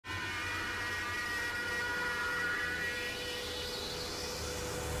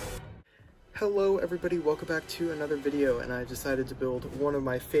Hello everybody, welcome back to another video, and I decided to build one of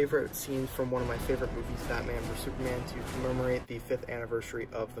my favorite scenes from one of my favorite movies, Batman vs Superman, to commemorate the 5th anniversary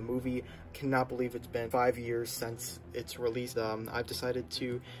of the movie. Cannot believe it's been 5 years since its release. I've decided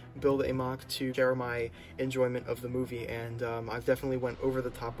to build a mock to share my enjoyment of the movie, and I've definitely went over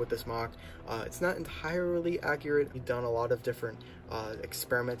the top with this mock. It's not entirely accurate. We've done a lot of different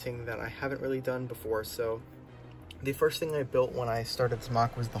experimenting that I haven't really done before, so the first thing I built when I started this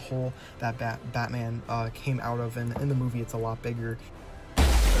mock was the hole that Batman came out of, and in the movie it's a lot bigger.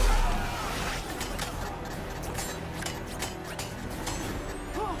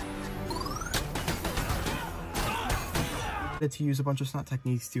 To use a bunch of snot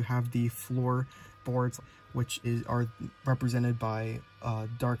techniques to have the floor boards, which are represented by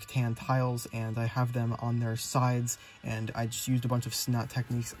dark tan tiles, and I have them on their sides, and I just used a bunch of snot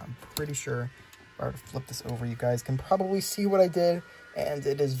techniques. I'm pretty sure to flip this over, you guys can probably see what I did, and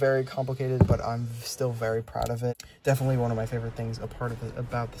it is very complicated, but I'm still very proud of it. Definitely one of my favorite things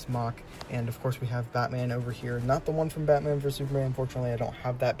about this mock. And of course we have Batman over here, not the one from Batman vs Superman. Unfortunately, I don't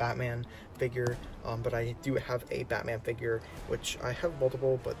have that Batman figure, but I do have a Batman figure, which I have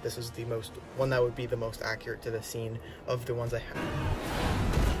multiple, but this is the one that would be the most accurate to the scene of the ones I have.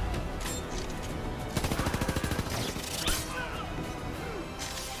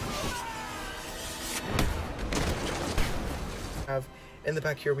 In the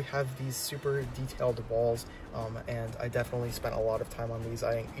back here we have these super detailed walls, and I definitely spent a lot of time on these.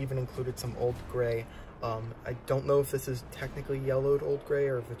 I even included some old gray. I don't know if this is technically yellowed old gray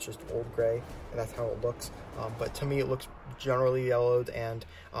or if it's just old gray, and that's how it looks, but to me it looks generally yellowed, and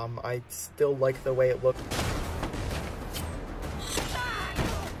I still like the way it looks.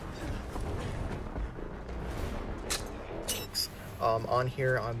 On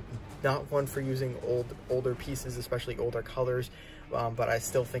here, I'm not one for using older pieces, especially older colors, but I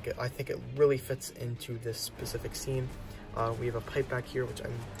still think it really fits into this specific scene. We have a pipe back here, which I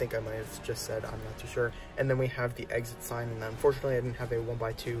think I might have just said, I'm not too sure. And then we have the exit sign, and unfortunately I didn't have a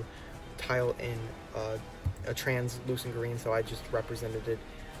 1x2 tile in a translucent green, so I just represented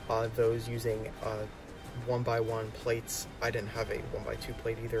those using 1x1 plates. I didn't have a 1x2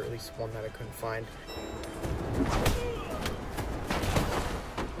 plate either, at least one that I couldn't find.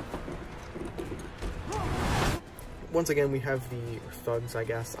 Once again, we have the thugs, I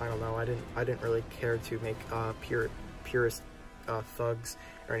guess. I don't know. I didn't really care to make purist thugs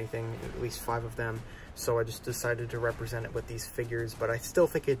or anything, at least 5 of them. So I just decided to represent it with these figures, but I still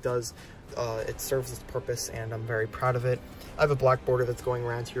think it does, it serves its purpose, and I'm very proud of it. I have a black border that's going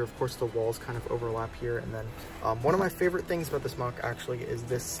around here. Of course, the walls kind of overlap here. And then one of my favorite things about this mock actually is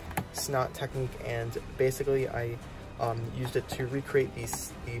this snot technique, and basically I used it to recreate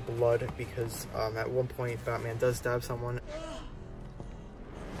the blood, because at one point Batman does stab someone.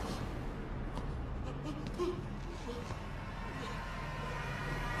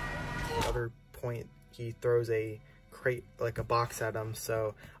 At another point he throws a crate, like a box, at him,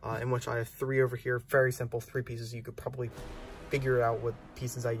 so in which I have 3 over here. Very simple, 3 pieces. You could probably figure it out what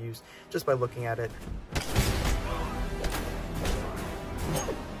pieces I use just by looking at it.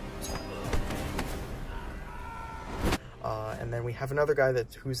 And then we have another guy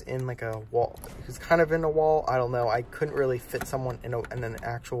who's in like a wall, who's kind of in a wall. I don't know, I couldn't really fit someone in an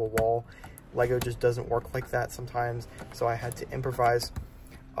actual wall. Lego just doesn't work like that sometimes, so I had to improvise.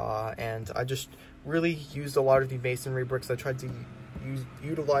 And I just really used a lot of the masonry bricks. I tried to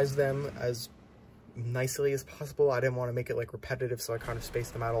utilize them as nicely as possible. I didn't want to make it like repetitive, so I kind of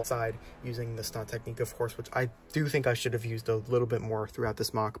spaced them out outside using the stunt technique, of course, which I do think I should have used a little bit more throughout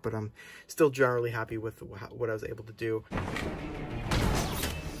this mock, but I'm still generally happy with what I was able to do.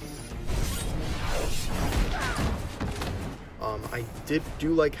 I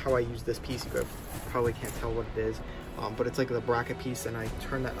do like how I use this piece. You probably can't tell what it is, but it's like the bracket piece, and I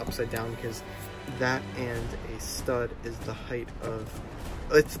turned that upside down because that and a stud is the height of,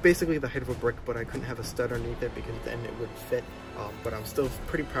 it's basically the height of a brick, but I couldn't have a stud underneath it because then it wouldn't fit, but I'm still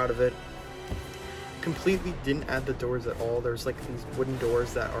pretty proud of it. Completely didn't add the doors at all. There's like these wooden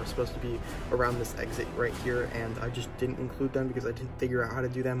doors that are supposed to be around this exit right here, and I just didn't include them because I didn't figure out how to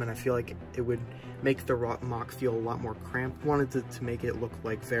do them, and I feel like it would make the mock feel a lot more cramped. Wanted to make it look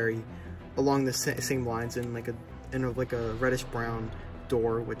like very along the same lines, in like a reddish brown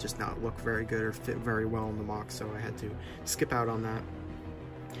door would just not look very good or fit very well in the mock, so I had to skip out on that.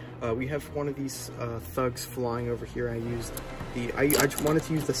 We have one of these thugs flying over here. I just wanted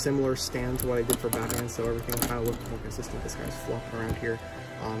to use the similar stand to what I did for Batman, so everything kind of looked more consistent. This guy's flopping around here,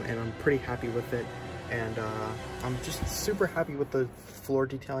 and I'm pretty happy with it. And I'm just super happy with the floor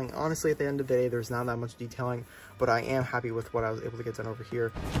detailing. Honestly, at the end of the day, there's not that much detailing, but I am happy with what I was able to get done over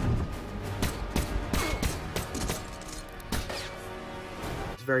here.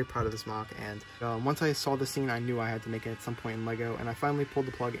 very proud of this mock, and once I saw the scene, I knew I had to make it at some point in LEGO, and I finally pulled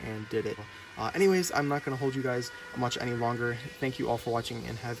the plug and did it. Anyways, I'm not going to hold you guys much any longer. Thank you all for watching,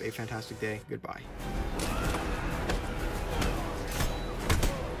 and have a fantastic day. Goodbye.